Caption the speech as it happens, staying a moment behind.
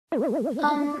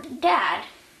Dad.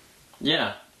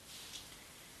 Yeah.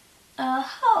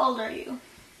 How old are you?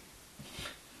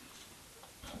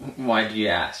 Why do you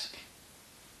ask?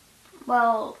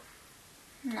 Well,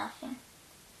 nothing.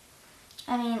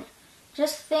 I mean,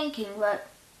 just thinking, but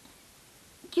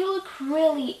you look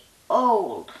really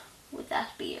old with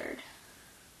that beard.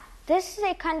 This is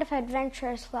a Kind of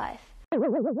Adventurous Life.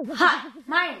 Hi,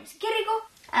 my name's Kirikou,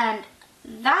 and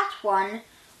that one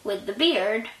with the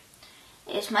beard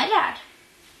is my dad.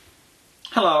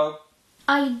 Hello.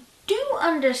 I do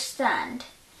understand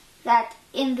that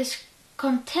in this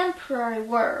contemporary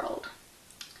world,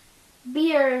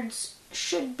 beards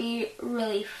should be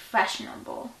really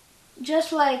fashionable.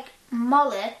 Just like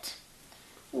mullet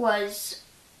was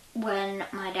when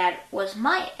my dad was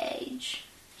my age.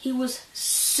 He was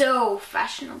so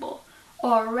fashionable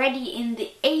already in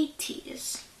the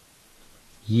 80s.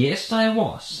 Yes, I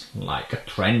was, like a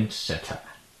trendsetter.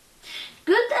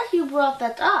 Good that you brought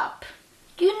that up.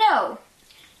 You know,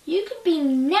 you could be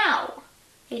now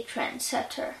a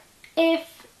trendsetter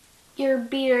if your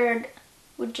beard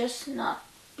would just not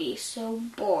be so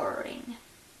boring.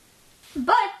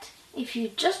 But if you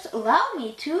just allow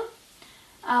me to,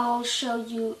 I'll show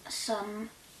you some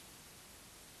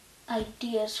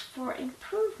ideas for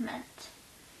improvement.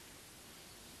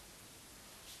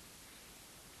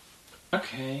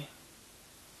 Okay.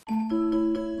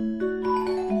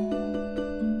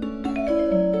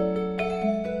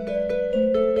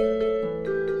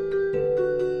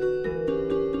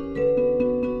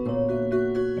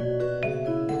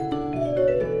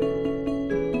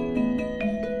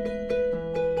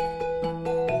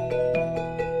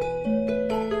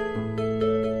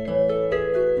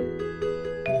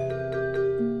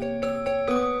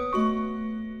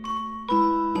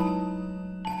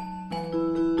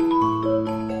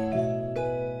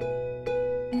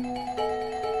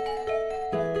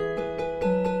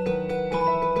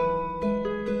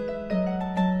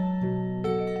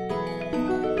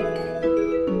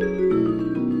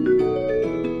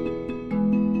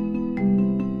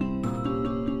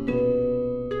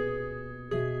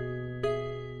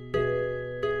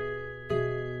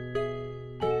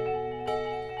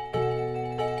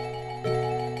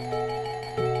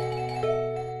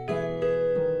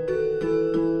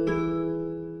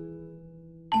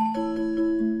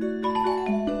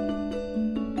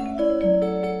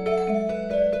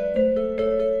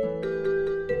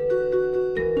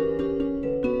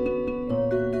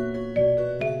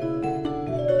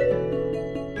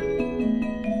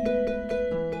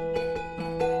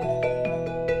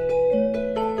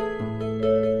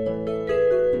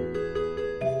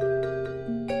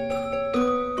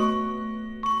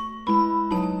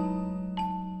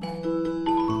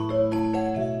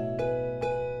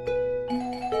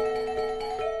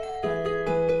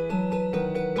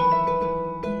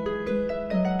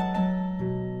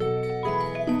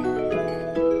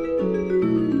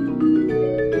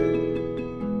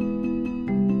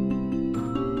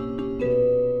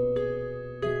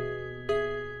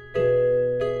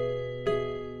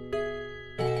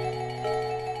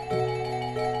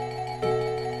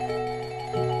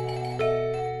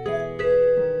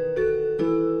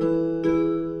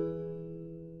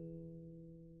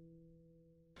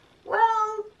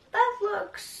 Well, that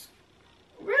looks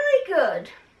really good.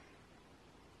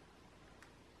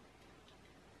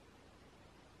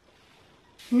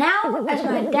 Now, as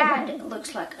my dad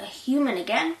looks like a human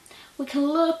again, we can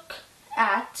look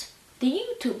at the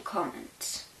YouTube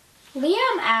comments.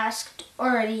 Liam asked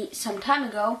already some time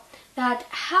ago that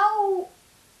how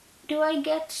do I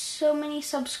get so many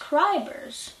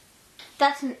subscribers?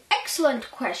 That's an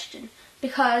excellent question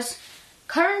because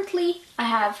currently I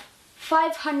have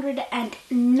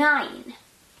 509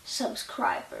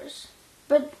 subscribers.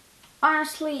 But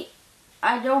honestly,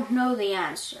 I don't know the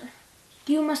answer.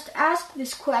 You must ask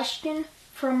this question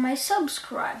from my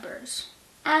subscribers.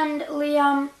 And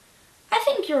Liam, I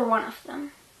think you're one of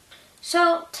them.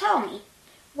 So tell me,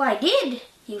 why did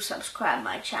you subscribe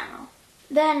my channel?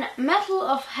 Then Metal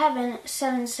of Heaven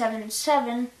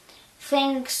 777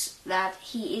 thinks that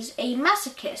he is a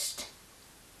masochist.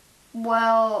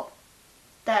 Well,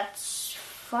 that's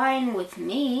fine with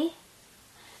me.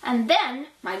 And then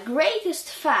my greatest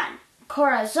fan,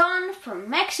 Corazon from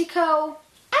Mexico,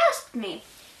 asked me,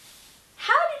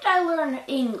 how did I learn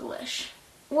English?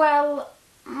 Well,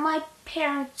 my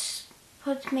parents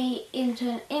put me into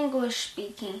an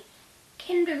English-speaking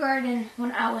kindergarten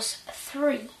when I was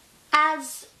 3,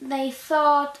 as they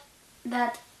thought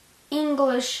that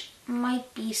English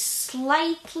might be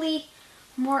slightly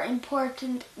more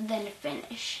important than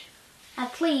Finnish,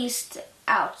 at least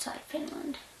outside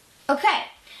Finland. Okay,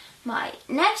 My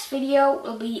next video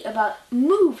will be about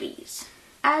movies,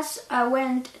 as I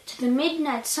went to the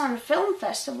Midnight Sun Film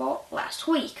Festival last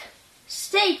week.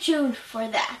 Stay tuned for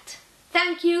that.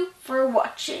 Thank you for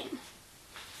watching.